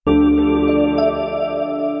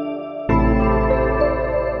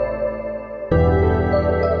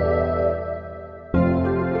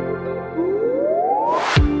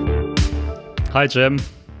Hi, Jim.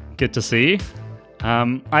 Good to see you.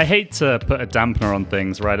 I hate to put a dampener on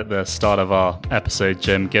things right at the start of our episode,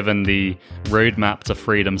 Jim, given the roadmap to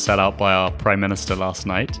freedom set out by our Prime Minister last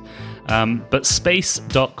night. But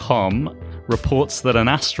Space.com reports that an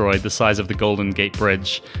asteroid the size of the Golden Gate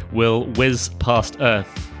Bridge will whiz past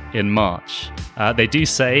Earth in March. They do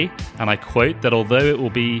say, and I quote, that although it will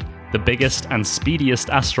be the biggest and speediest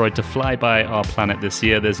asteroid to fly by our planet this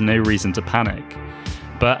year, there's no reason to panic.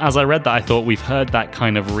 But as I read that, I thought we've heard that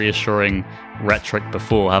kind of reassuring rhetoric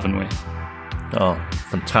before, haven't we? Oh,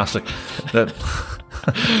 fantastic. They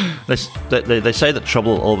say that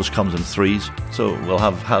trouble always comes in threes, so we'll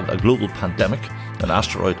have had a global pandemic, an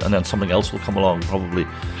asteroid, and then something else will come along, probably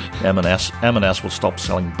M&S will stop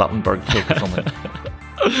selling Battenberg cake or something.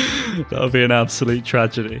 That would be an absolute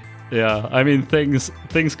tragedy. Yeah, I mean, things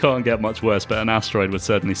can't get much worse, but an asteroid would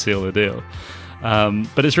certainly seal the deal.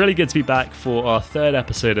 But it's really good to be back for our third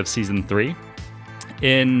episode of Season 3.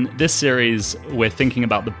 In this series, we're thinking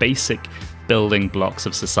about the basic building blocks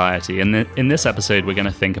of society. And in this episode, we're going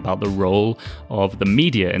to think about the role of the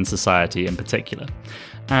media in society in particular.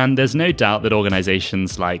 And there's no doubt that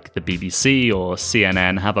organizations like the BBC or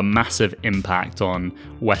CNN have a massive impact on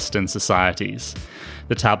Western societies.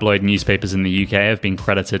 The tabloid newspapers in the UK have been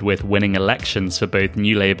credited with winning elections for both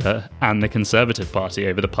New Labour and the Conservative Party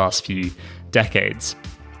over the past few decades.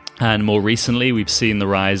 And more recently, we've seen the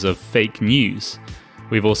rise of fake news.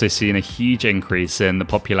 We've also seen a huge increase in the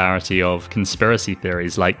popularity of conspiracy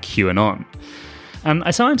theories like Q Anon. And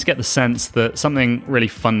I sometimes get the sense that something really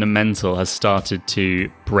fundamental has started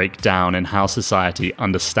to break down in how society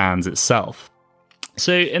understands itself.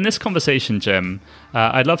 So in this conversation, Jim,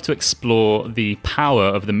 I'd love to explore the power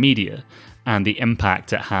of the media and the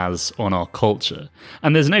impact it has on our culture.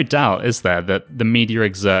 And there's no doubt, is there, that the media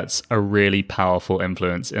exerts a really powerful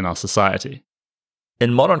influence in our society.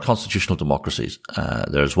 In modern constitutional democracies,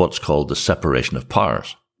 there's what's called the separation of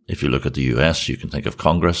powers. If you look at the US, you can think of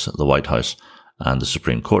Congress, the White House, and the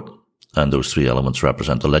Supreme Court. And those three elements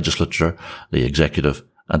represent the legislature, the executive,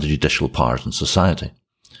 and the judicial powers in society.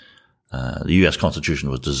 The US Constitution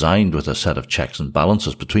was designed with a set of checks and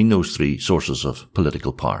balances between those three sources of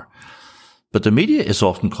political power. But the media is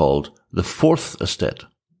often called the fourth estate,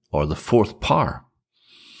 or the fourth power.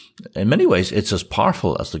 In many ways, it's as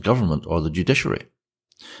powerful as the government or the judiciary.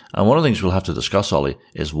 And one of the things we'll have to discuss, Ollie,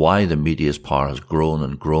 is why the media's power has grown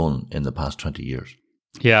and grown in the past 20 years.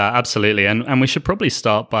 Yeah, absolutely. And we should probably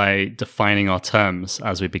start by defining our terms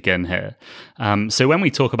as we begin here. So when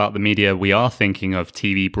we talk about the media, we are thinking of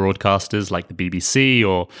TV broadcasters like the BBC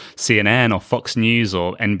or CNN or Fox News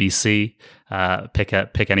or NBC.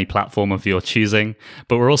 Pick any platform of your choosing.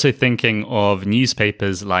 But we're also thinking of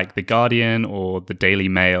newspapers like The Guardian or the Daily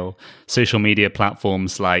Mail, social media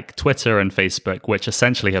platforms like Twitter and Facebook, which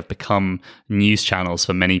essentially have become news channels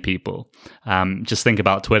for many people. Just think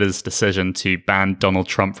about Twitter's decision to ban Donald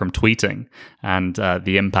Trump from tweeting and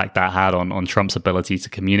the impact that had on Trump's ability to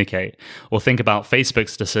communicate. Or think about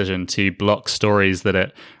Facebook's decision to block stories that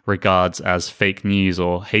it regards as fake news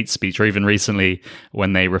or hate speech, or even recently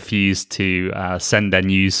when they refused to send their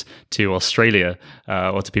news to Australia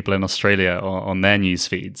or to people in Australia on their news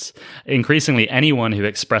feeds. Increasingly, anyone who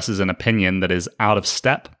expresses an opinion that is out of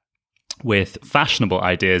step with fashionable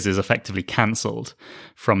ideas is effectively cancelled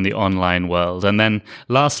from the online world. And then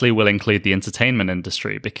lastly, we'll include the entertainment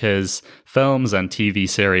industry, because films and TV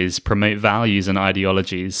series promote values and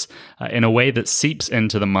ideologies in a way that seeps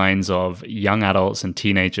into the minds of young adults and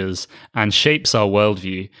teenagers and shapes our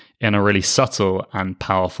worldview in a really subtle and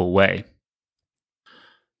powerful way.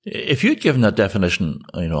 If you'd given that definition,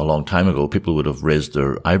 a long time ago, people would have raised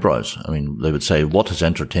their eyebrows. I mean, they would say, what has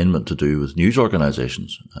entertainment to do with news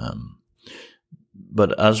organizations?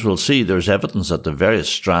 But as we'll see, there's evidence that the various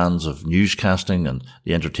strands of newscasting and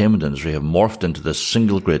the entertainment industry have morphed into this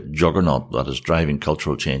single great juggernaut that is driving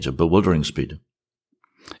cultural change at bewildering speed.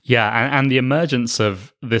 Yeah, and the emergence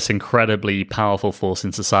of this incredibly powerful force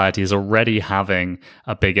in society is already having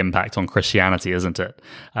a big impact on Christianity, isn't it?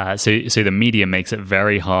 So the media makes it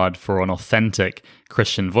very hard for an authentic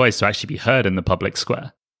Christian voice to actually be heard in the public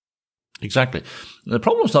square. Exactly. The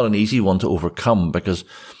problem is not an easy one to overcome, because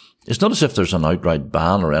it's not as if there's an outright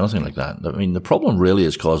ban or anything like that. I mean, the problem really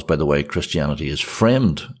is caused by the way Christianity is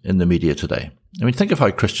framed in the media today. I mean, think of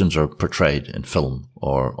how Christians are portrayed in film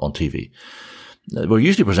or on TV. We're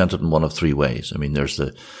usually presented in one of three ways. I mean, there's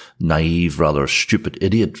the naive, rather stupid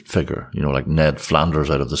idiot figure, like Ned Flanders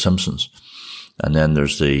out of The Simpsons. And then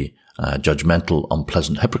there's the judgmental,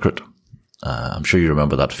 unpleasant hypocrite. I'm sure you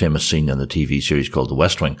remember that famous scene in the TV series called The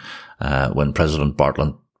West Wing, when President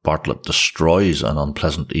Bartlett destroys an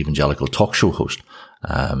unpleasant evangelical talk show host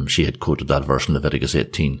She had quoted that verse in Leviticus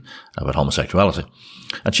 18 about homosexuality.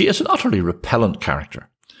 And she is an utterly repellent character.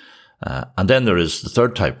 And then there is the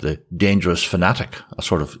third type, the dangerous fanatic, a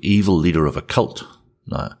sort of evil leader of a cult.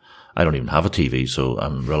 Now, I don't even have a TV, so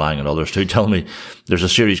I'm relying on others to tell me. There's a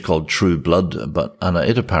series called True Blood, and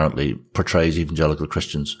it apparently portrays evangelical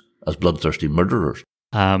Christians as bloodthirsty murderers.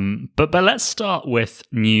 But let's start with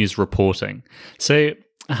news reporting. So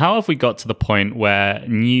how have we got to the point where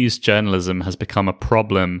news journalism has become a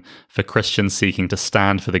problem for Christians seeking to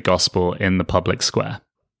stand for the gospel in the public square?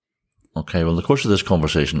 Okay, well, in the course of this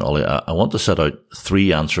conversation, Ollie, I want to set out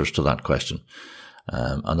 3 answers to that question.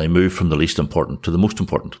 And they move from the least important to the most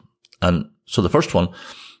important. And so the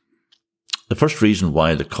first reason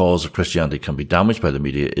why the cause of Christianity can be damaged by the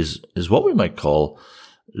media is what we might call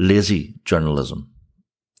lazy journalism.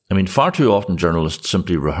 I mean, far too often journalists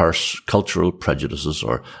simply rehearse cultural prejudices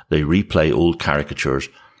or they replay old caricatures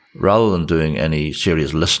rather than doing any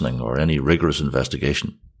serious listening or any rigorous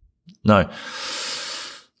investigation. Now,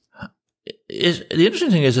 the interesting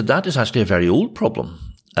thing is that is actually a very old problem.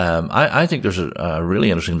 I think there's a really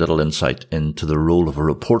interesting little insight into the role of a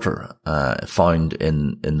reporter, found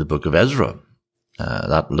in the book of Ezra.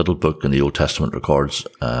 That little book in the Old Testament records,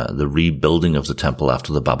 the rebuilding of the temple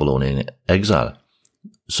after the Babylonian exile.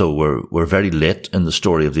 So we're very late in the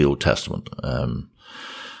story of the Old Testament,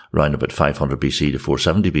 around about 500 BC to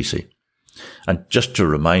 470 BC. And just to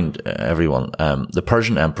remind everyone, the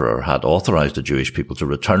Persian emperor had authorized the Jewish people to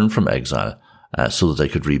return from exile, so that they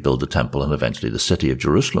could rebuild the temple and eventually the city of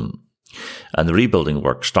Jerusalem. And the rebuilding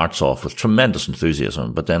work starts off with tremendous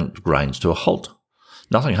enthusiasm, but then grinds to a halt.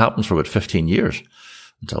 Nothing happens for about 15 years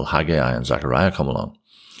until Haggai and Zechariah come along.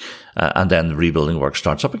 And then the rebuilding work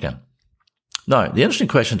starts up again. Now, the interesting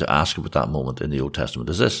question to ask about that moment in the Old Testament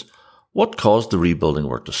is this: what caused the rebuilding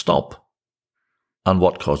work to stop? And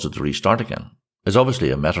what caused it to restart again? It's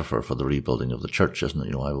obviously a metaphor for the rebuilding of the church, isn't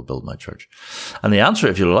it? I will build my church. And the answer,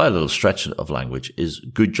 if you allow a little stretch of language, is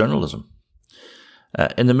good journalism.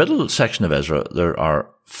 In the middle section of Ezra, there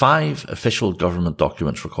are 5 official government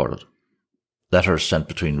documents recorded. Letters sent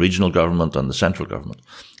between regional government and the central government.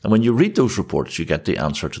 And when you read those reports, you get the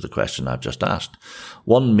answer to the question I've just asked.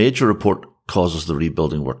 One major report causes the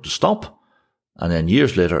rebuilding work to stop, and then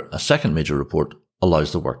years later, a second major report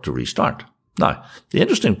allows the work to restart. Now, the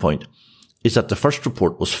interesting point is that the first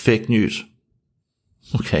report was fake news.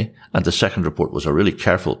 Okay. And the second report was a really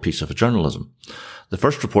careful piece of journalism. The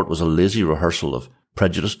first report was a lazy rehearsal of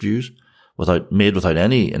prejudiced views made without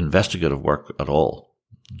any investigative work at all.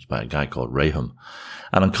 It's by a guy called Raham.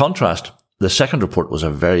 And in contrast, the second report was a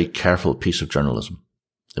very careful piece of journalism.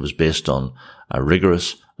 It was based on a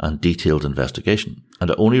rigorous and detailed investigation, and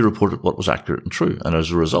it only reported what was accurate and true. And as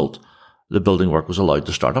a result, the building work was allowed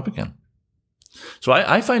to start up again. So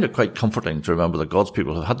I find it quite comforting to remember that God's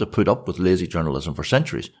people have had to put up with lazy journalism for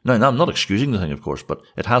centuries. Now, I'm not excusing the thing, of course, but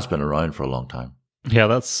it has been around for a long time. Yeah,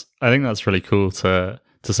 I think that's really cool to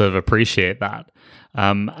sort of appreciate that.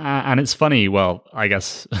 And it's funny, well, I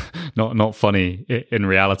guess not funny in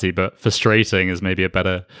reality, but frustrating is maybe a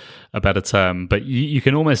better term. But you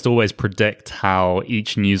can almost always predict how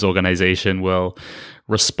each news organization will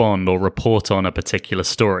respond or report on a particular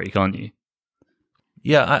story, can't you?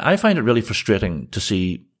 Yeah, I find it really frustrating to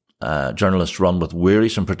see journalists run with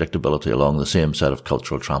wearisome predictability along the same set of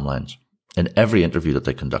cultural tramlines in every interview that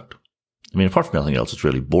they conduct. I mean, apart from anything else, it's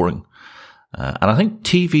really boring. And I think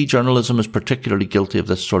TV journalism is particularly guilty of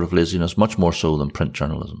this sort of laziness, much more so than print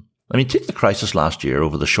journalism. I mean, take the crisis last year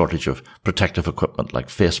over the shortage of protective equipment like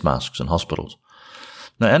face masks in hospitals.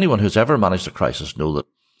 Now, anyone who's ever managed a crisis know that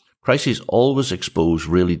crises always expose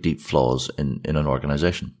really deep flaws in an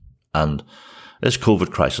organization. And this COVID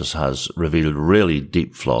crisis has revealed really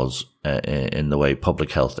deep flaws in the way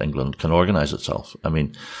Public Health England can organise itself. I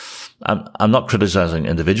mean, I'm not criticising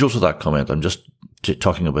individuals with that comment. I'm just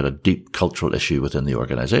talking about a deep cultural issue within the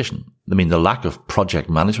organisation. I mean, the lack of project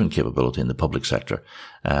management capability in the public sector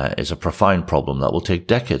is a profound problem that will take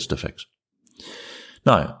decades to fix.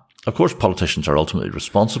 Now, of course, politicians are ultimately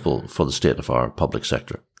responsible for the state of our public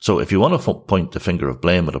sector. So if you want to point the finger of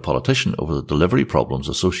blame at a politician over the delivery problems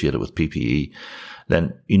associated with PPE,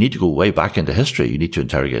 then you need to go way back into history. You need to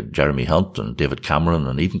interrogate Jeremy Hunt and David Cameron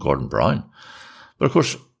and even Gordon Brown. But of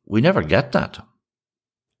course, we never get that.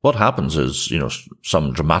 What happens is,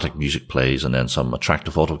 some dramatic music plays and then some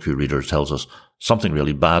attractive autocue reader tells us something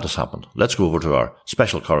really bad has happened. Let's go over to our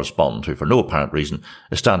special correspondent who, for no apparent reason,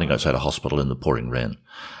 is standing outside a hospital in the pouring rain.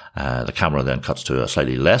 The camera then cuts to a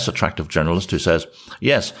slightly less attractive journalist who says,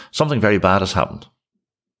 yes, something very bad has happened.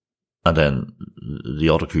 And then the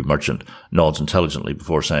autocue merchant nods intelligently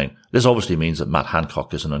before saying, this obviously means that Matt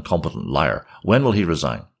Hancock is an incompetent liar. When will he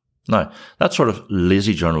resign? Now, that sort of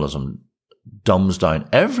lazy journalism dumbs down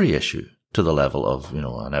every issue to the level of,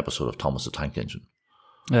 an episode of Thomas the Tank Engine.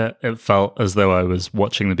 It felt as though I was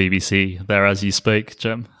watching the BBC there as you spoke,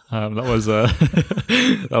 Jim. That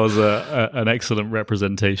was an excellent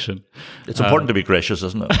representation. It's important to be gracious,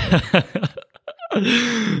 isn't it?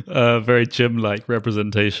 A very Jim-like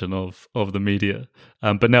representation of the media.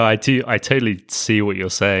 But no, I totally see what you're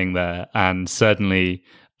saying there, and certainly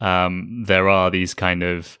there is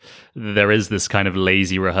this kind of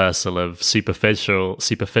lazy rehearsal of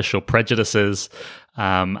superficial prejudices,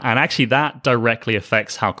 and actually that directly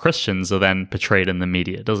affects how Christians are then portrayed in the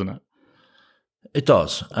media, doesn't it? It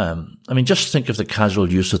does. Just think of the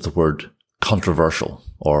casual use of the word controversial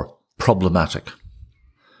or problematic.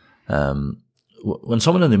 When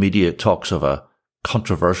someone in the media talks of a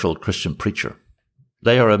controversial Christian preacher,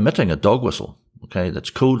 they are emitting a dog whistle, okay, that's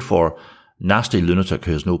code for nasty lunatic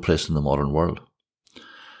who has no place in the modern world.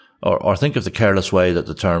 Or think of the careless way that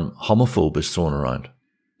the term homophobe is thrown around.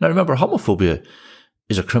 Now remember, homophobia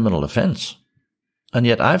is a criminal offence. And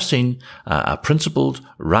yet I've seen a principled,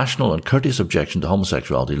 rational and courteous objection to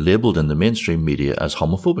homosexuality labelled in the mainstream media as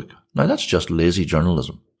homophobic. Now that's just lazy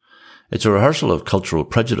journalism. It's a rehearsal of cultural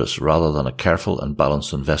prejudice rather than a careful and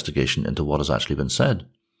balanced investigation into what has actually been said.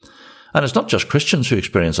 And it's not just Christians who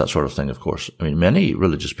experience that sort of thing, of course. Many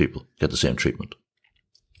religious people get the same treatment.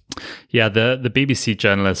 Yeah, the BBC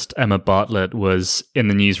journalist Emma Bartlett was in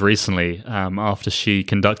the news recently after she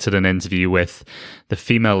conducted an interview with the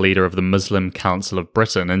female leader of the Muslim Council of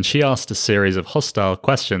Britain, and she asked a series of hostile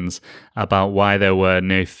questions about why there were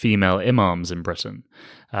no female imams in Britain,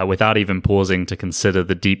 without even pausing to consider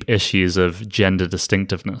the deep issues of gender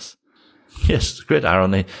distinctiveness. Yes, the great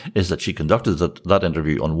irony is that she conducted that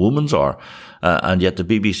interview on Woman's Hour, and yet the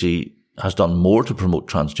BBC has done more to promote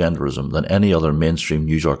transgenderism than any other mainstream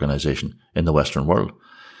news organisation in the Western world.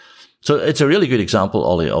 So it's a really good example,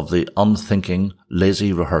 Ollie, of the unthinking,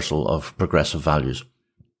 lazy rehearsal of progressive values.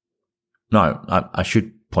 Now, I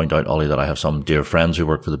should point out, Ollie, that I have some dear friends who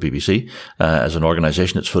work for the BBC. As an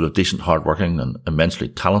organisation, it's full of decent, hard-working and immensely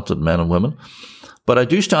talented men and women. But I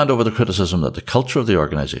do stand over the criticism that the culture of the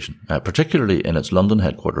organisation, particularly in its London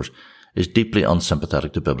headquarters, is deeply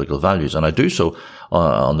unsympathetic to biblical values. And I do so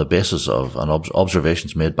on the basis of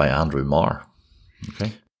observations made by Andrew Marr.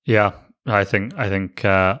 Okay. Yeah, I think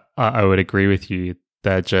I would agree with you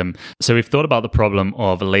there, Jim. So we've thought about the problem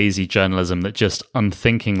of lazy journalism that just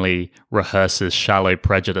unthinkingly rehearses shallow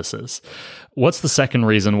prejudices. What's the second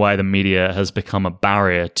reason why the media has become a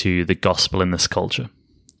barrier to the gospel in this culture?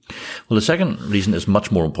 Well, the second reason is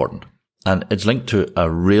much more important. And it's linked to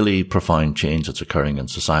a really profound change that's occurring in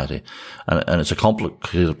society. And it's a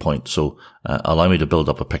complicated point, so allow me to build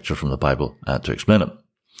up a picture from the Bible to explain it.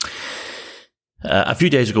 A few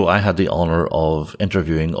days ago, I had the honour of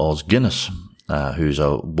interviewing Os Guinness, who's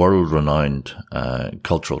a world-renowned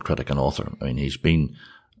cultural critic and author. He's been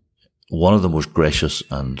one of the most gracious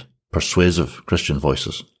and persuasive Christian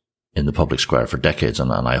voices in the public square for decades,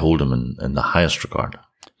 and I hold him in the highest regard.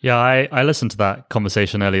 Yeah, I listened to that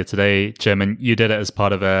conversation earlier today, Jim, and you did it as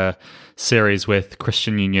part of a series with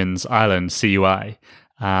Christian Unions Ireland, CUI.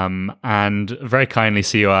 And very kindly,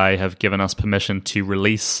 CUI have given us permission to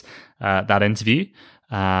release that interview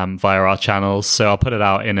via our channels. So I'll put it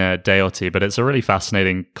out in a day or two, but it's a really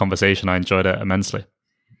fascinating conversation. I enjoyed it immensely.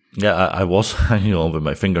 Yeah, I was hanging on with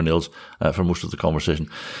my fingernails for most of the conversation.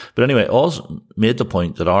 But anyway, Oz made the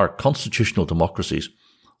point that our constitutional democracies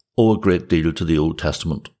owe a great deal to the Old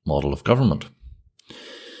Testament model of government.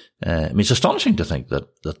 It's astonishing to think that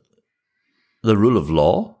the rule of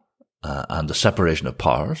law and the separation of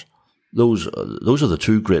powers, those are the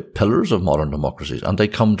two great pillars of modern democracies, and they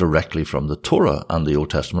come directly from the Torah and the Old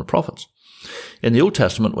Testament prophets. In the Old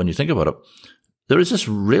Testament, when you think about it, there is this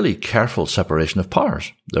really careful separation of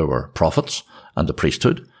powers. There were prophets and the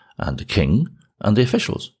priesthood and the king and the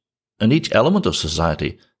officials, and each element of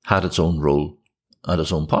society had its own role and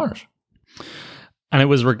its own powers. And it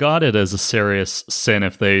was regarded as a serious sin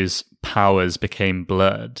if those powers became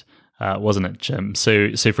blurred, wasn't it, Jim?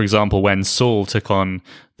 So for example, when Saul took on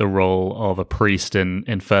the role of a priest in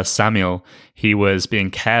 1 Samuel, he was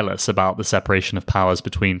being careless about the separation of powers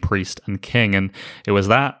between priest and king, and it was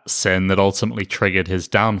that sin that ultimately triggered his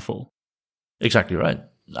downfall. Exactly right.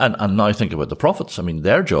 And now think about the prophets.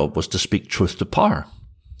 Their job was to speak truth to power.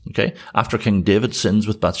 Okay. After King David sins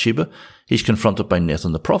with Bathsheba, he's confronted by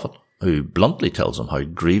Nathan the prophet, who bluntly tells him how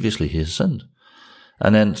grievously he has sinned.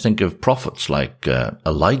 And then think of prophets like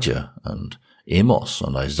Elijah and Amos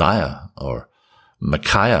and Isaiah, or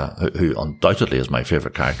Micaiah, who undoubtedly is my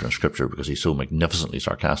favorite character in Scripture because he's so magnificently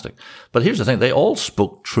sarcastic. But here's the thing, they all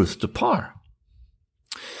spoke truth to power.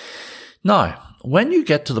 Now, when you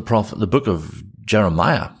get to the book of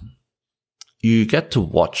Jeremiah, you get to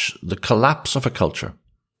watch the collapse of a culture.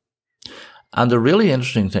 And the really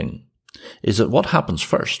interesting thing is that what happens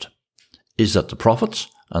first is that the prophets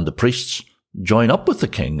and the priests join up with the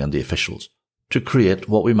king and the officials to create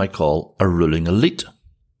what we might call a ruling elite.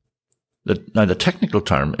 Now, the technical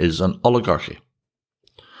term is an oligarchy.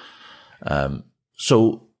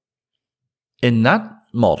 So, in that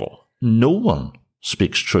model, no one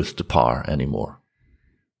speaks truth to power anymore.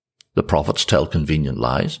 The prophets tell convenient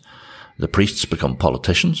lies, the priests become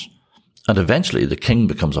politicians, and eventually the king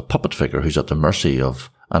becomes a puppet figure who's at the mercy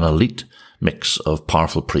of an elite mix of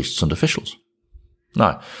powerful priests and officials.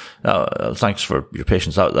 Now, thanks for your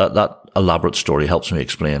patience. That elaborate story helps me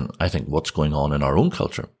explain, I think, what's going on in our own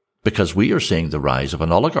culture. Because we are seeing the rise of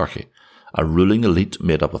an oligarchy, a ruling elite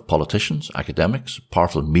made up of politicians, academics,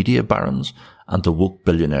 powerful media barons, and the woke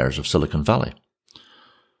billionaires of Silicon Valley.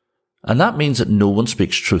 And that means that no one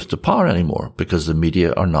speaks truth to power anymore because the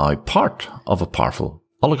media are now part of a powerful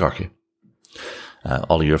oligarchy.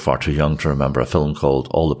 Ollie, you're far too young to remember a film called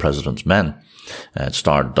All the President's Men. It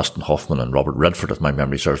starred Dustin Hoffman and Robert Redford, if my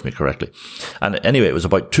memory serves me correctly. And anyway, it was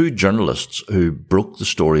about two journalists who broke the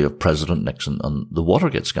story of President Nixon and the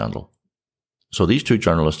Watergate scandal. So these two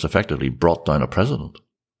journalists effectively brought down a president.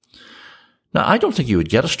 Now, I don't think you would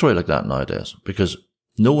get a story like that nowadays because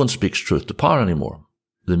no one speaks truth to power anymore.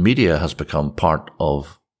 The media has become part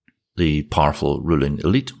of the powerful ruling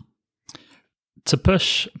elite. To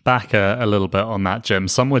push back a little bit on that, Jim,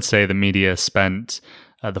 some would say the media spent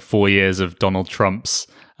the 4 years of Donald Trump's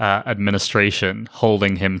administration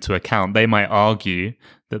holding him to account. They might argue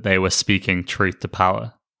that they were speaking truth to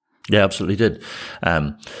power. Yeah, absolutely did.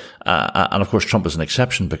 And of course, Trump is an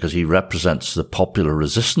exception because he represents the popular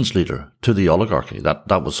resistance leader to the oligarchy.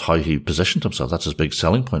 That was how he positioned himself. That's his big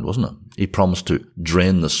selling point, wasn't it? He promised to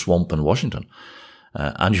drain the swamp in Washington.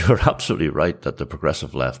 And you're absolutely right that the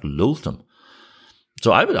progressive left loathed him.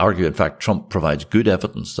 So I would argue, in fact, Trump provides good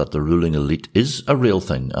evidence that the ruling elite is a real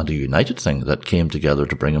thing and a united thing that came together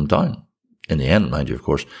to bring him down. In the end, mind you, of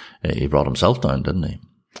course, he brought himself down, didn't he?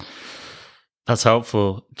 That's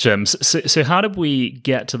helpful, Jim. So how did we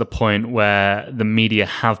get to the point where the media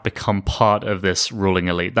have become part of this ruling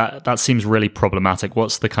elite? That seems really problematic.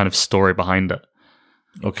 What's the kind of story behind it?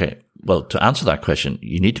 Okay, well, to answer that question,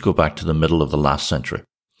 you need to go back to the middle of the last century,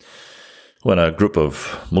 when a group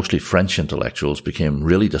of mostly French intellectuals became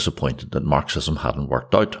really disappointed that Marxism hadn't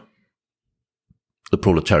worked out. The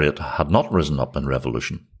proletariat had not risen up in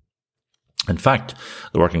revolution. In fact,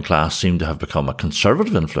 the working class seemed to have become a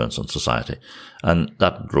conservative influence on society, and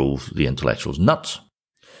that drove the intellectuals nuts.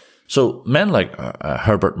 So men like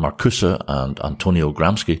Herbert Marcuse and Antonio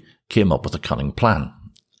Gramsci came up with a cunning plan.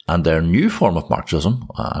 And their new form of Marxism,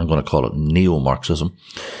 I'm going to call it neo-Marxism,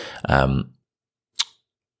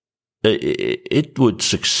 it would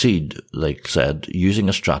succeed, like said, using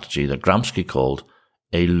a strategy that Gramsci called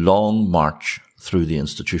a long march through the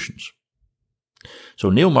institutions. So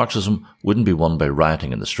neo-Marxism wouldn't be won by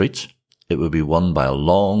rioting in the streets. It would be won by a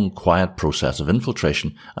long, quiet process of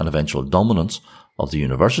infiltration and eventual dominance of the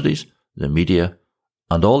universities, the media,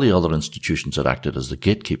 and all the other institutions that acted as the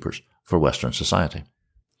gatekeepers for Western society.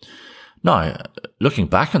 Now, looking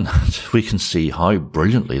back on that, we can see how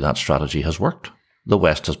brilliantly that strategy has worked. The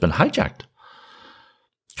West has been hijacked.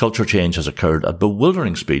 Culture change has occurred at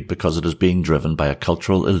bewildering speed because it is being driven by a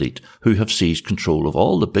cultural elite who have seized control of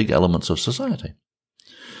all the big elements of society.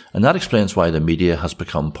 And that explains why the media has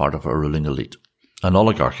become part of a ruling elite, an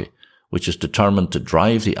oligarchy, which is determined to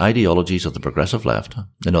drive the ideologies of the progressive left,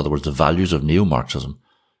 in other words, the values of neo-Marxism,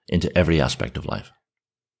 into every aspect of life.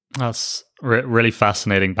 That's really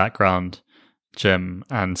fascinating background, Jim,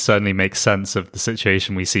 and certainly makes sense of the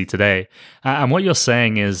situation we see today. And what you're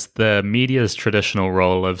saying is the media's traditional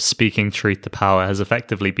role of speaking truth to power has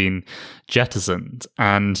effectively been jettisoned.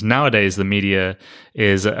 And nowadays, the media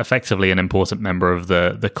is effectively an important member of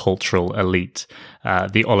the cultural elite,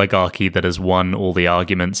 the oligarchy that has won all the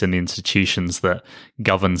arguments in the institutions that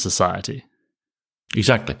govern society.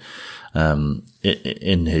 Exactly.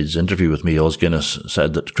 In his interview with me, Os Guinness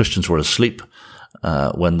said that Christians were asleep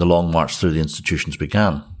when the long march through the institutions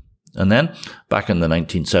began. And then, back in the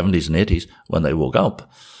 1970s and 80s, when they woke up,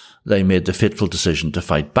 they made the fateful decision to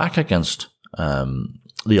fight back against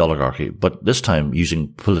the oligarchy, but this time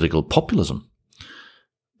using political populism.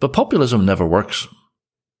 But populism never works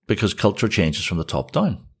because culture changes from the top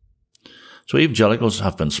down. So evangelicals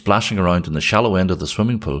have been splashing around in the shallow end of the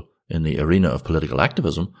swimming pool in the arena of political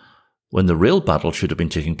activism, when the real battle should have been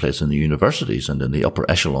taking place in the universities and in the upper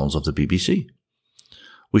echelons of the BBC.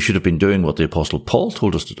 We should have been doing what the Apostle Paul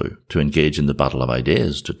told us to do, to engage in the battle of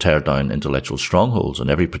ideas, to tear down intellectual strongholds and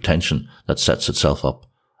every pretension that sets itself up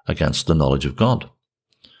against the knowledge of God.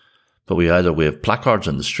 But we either waved placards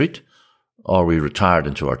in the street, or we retired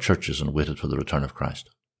into our churches and waited for the return of Christ.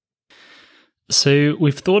 So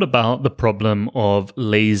we've thought about the problem of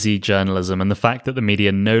lazy journalism and the fact that the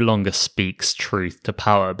media no longer speaks truth to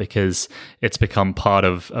power because it's become part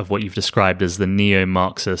of what you've described as the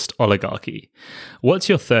neo-Marxist oligarchy. What's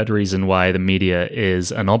your third reason why the media is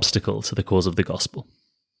an obstacle to the cause of the gospel?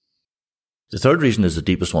 The third reason is the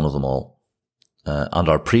deepest one of them all. And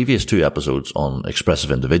our previous 2 episodes on expressive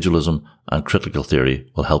individualism and critical theory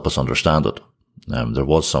will help us understand it. There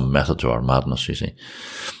was some method to our madness, you see.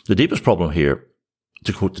 The deepest problem here,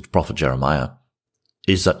 to quote the prophet Jeremiah,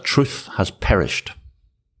 is that truth has perished.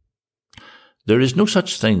 There is no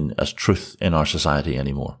such thing as truth in our society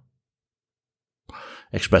anymore.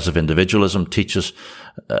 Expressive individualism teaches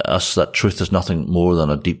us that truth is nothing more than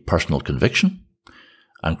a deep personal conviction,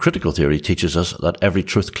 and critical theory teaches us that every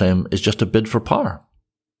truth claim is just a bid for power.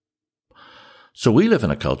 So we live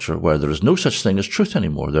in a culture where there is no such thing as truth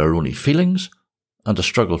anymore. There are only feelings and a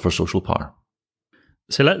struggle for social power.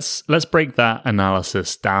 So let's break that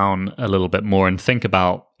analysis down a little bit more and think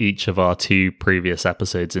about each of our 2 previous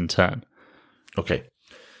episodes in turn. Okay,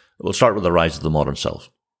 we'll start with the rise of the modern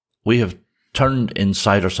self. We have turned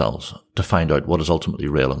inside ourselves to find out what is ultimately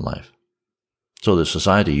real in life. So the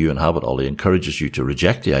society you inhabit, Ollie, encourages you to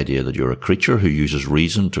reject the idea that you're a creature who uses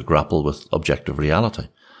reason to grapple with objective reality.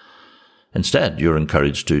 Instead, you're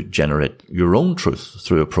encouraged to generate your own truth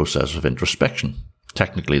through a process of introspection.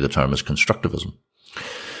 Technically, the term is constructivism.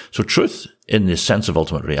 So truth, in the sense of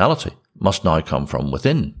ultimate reality, must now come from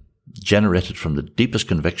within, generated from the deepest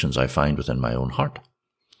convictions I find within my own heart.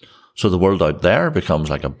 So the world out there becomes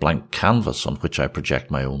like a blank canvas on which I project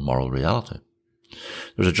my own moral reality.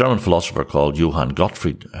 There's a German philosopher called Johann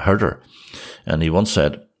Gottfried Herder, and he once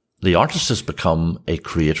said, "The artist has become a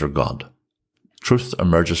creator god. Truth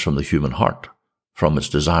emerges from the human heart, from its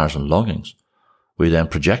desires and longings. We then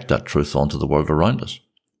project that truth onto the world around us."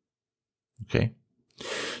 Okay?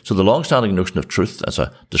 So the long-standing notion of truth as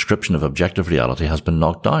a description of objective reality has been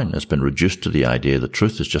knocked down. It's been reduced to the idea that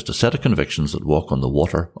truth is just a set of convictions that walk on the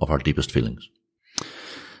water of our deepest feelings.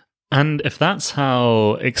 And if that's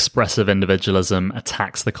how expressive individualism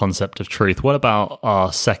attacks the concept of truth, what about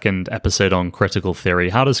our second episode on critical theory?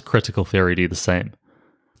 How does critical theory do the same?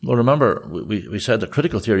 Well, remember, we said that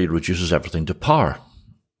critical theory reduces everything to power.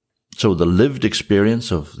 So the lived experience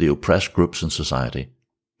of the oppressed groups in society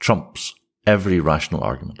trumps every rational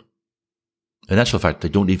argument. In actual fact, they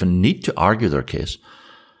don't even need to argue their case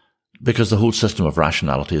because the whole system of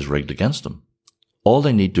rationality is rigged against them. All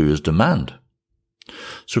they need to do is demand.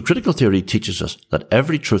 So critical theory teaches us that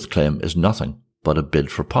every truth claim is nothing but a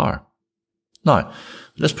bid for power. Now,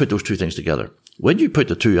 let's put those 2 things together. When you put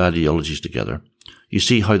the 2 ideologies together, you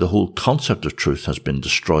see how the whole concept of truth has been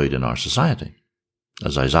destroyed in our society.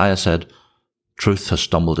 As Isaiah said, truth has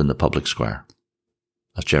stumbled in the public square.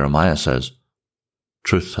 As Jeremiah says,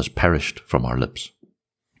 truth has perished from our lips.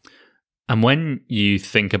 And when you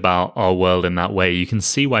think about our world in that way, you can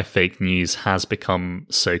see why fake news has become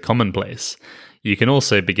so commonplace. You can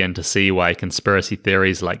also begin to see why conspiracy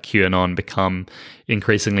theories like Q Anon become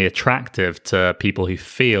increasingly attractive to people who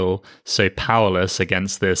feel so powerless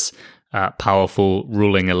against this powerful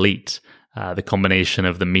ruling elite, the combination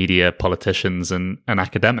of the media, politicians, and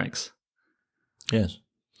academics. Yes.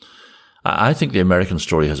 I think the American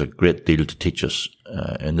story has a great deal to teach us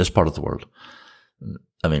in this part of the world.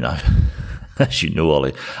 I mean, as you know,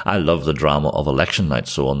 Ollie, I love the drama of election night.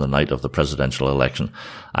 So on the night of the presidential election,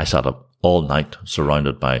 I sat up all night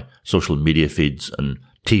surrounded by social media feeds and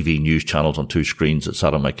TV news channels on 2 screens that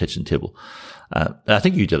sat on my kitchen table. I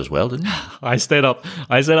think you did as well, didn't you? I stayed up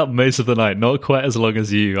most of the night, not quite as long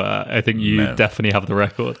as you. I think you definitely have the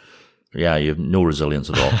record. Yeah, you have no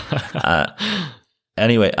resilience at all.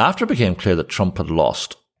 Anyway, after it became clear that Trump had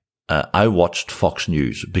lost, I watched Fox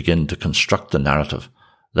News begin to construct the narrative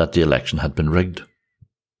that the election had been rigged.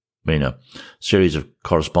 I mean, a series of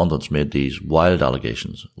correspondents made these wild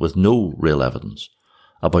allegations with no real evidence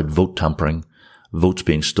about vote tampering, votes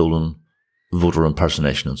being stolen, voter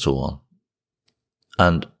impersonation, and so on.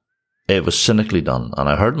 And it was cynically done. And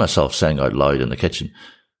I heard myself saying out loud in the kitchen,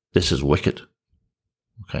 this is wicked.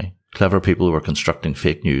 Okay. Clever people were constructing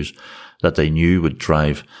fake news that they knew would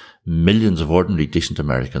drive millions of ordinary decent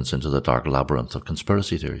Americans into the dark labyrinth of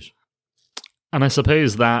conspiracy theories. And I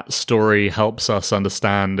suppose that story helps us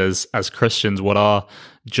understand as Christians what our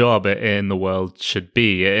job in the world should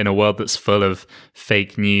be, in a world that's full of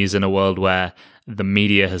fake news, in a world where the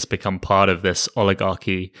media has become part of this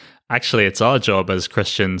oligarchy. Actually, it's our job as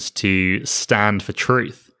Christians to stand for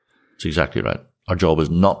truth. That's exactly right. Our job is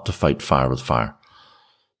not to fight fire with fire.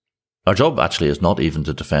 Our job actually is not even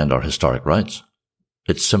to defend our historic rights.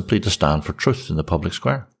 It's simply to stand for truth in the public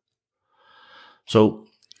square. So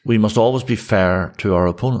we must always be fair to our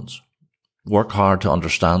opponents. Work hard to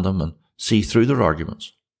understand them and see through their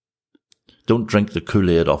arguments. Don't drink the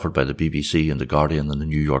Kool-Aid offered by the BBC and the Guardian and the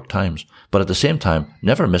New York Times, but at the same time,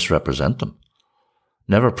 never misrepresent them.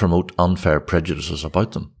 Never promote unfair prejudices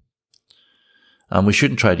about them. And we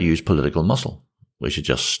shouldn't try to use political muscle. We should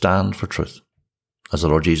just stand for truth. As the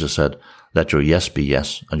Lord Jesus said, let your yes be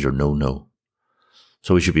yes and your no, no.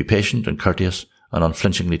 So we should be patient and courteous and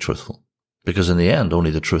unflinchingly truthful, because in the end, only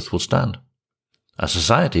the truth will stand. A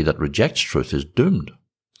society that rejects truth is doomed.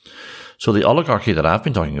 So the oligarchy that I've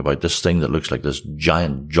been talking about, this thing that looks like this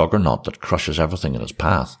giant juggernaut that crushes everything in its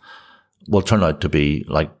path, will turn out to be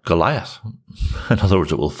like Goliath. In other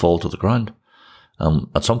words, it will fall to the ground.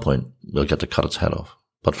 At some point, we'll get to cut its head off.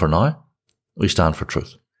 But for now, we stand for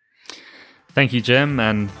truth. Thank you, Jim,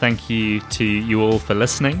 and thank you to you all for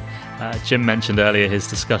listening. Jim mentioned earlier his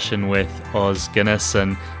discussion with Os Guinness,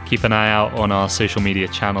 and keep an eye out on our social media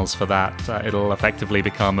channels for that. It'll effectively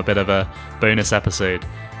become a bit of a bonus episode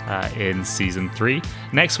in season 3.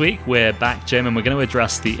 Next week, we're back, Jim, and we're going to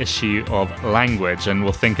address the issue of language, and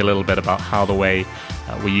we'll think a little bit about how the way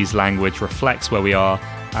we use language reflects where we are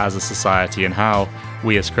as a society and how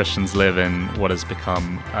we as Christians live in what has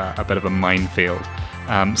become a bit of a minefield.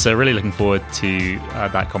 So really looking forward to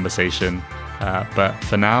that conversation. But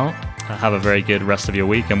for now, have a very good rest of your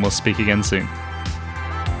week, and we'll speak again soon.